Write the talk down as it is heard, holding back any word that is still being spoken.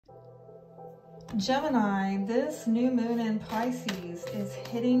Gemini, this new moon in Pisces is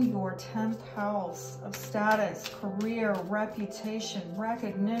hitting your 10th house of status, career, reputation,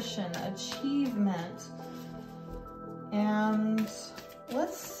 recognition, achievement. And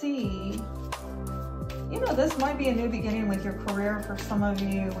let's see, you know, this might be a new beginning with your career for some of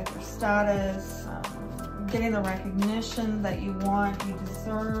you, with your status, getting the recognition that you want, you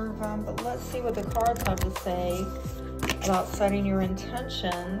deserve. But let's see what the cards have to say about setting your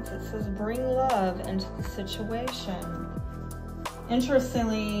intentions. It says bring love into the situation.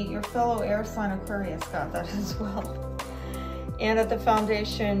 Interestingly, your fellow air sign Aquarius got that as well. And at the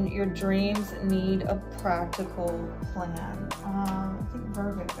foundation, your dreams need a practical plan. I think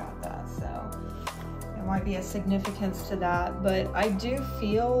Virgo got that, so there might be a significance to that. But I do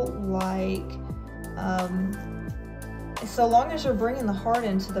feel like so long as you're bringing the heart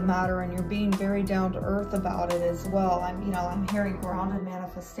into the matter and you're being very down to earth about it as well, I'm hearing grounded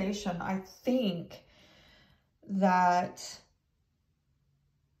manifestation. I think that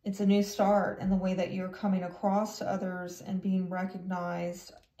it's a new start in the way that you're coming across to others and being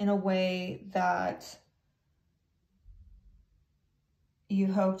recognized in a way that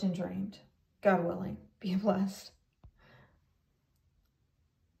you hoped and dreamed. God willing, be blessed.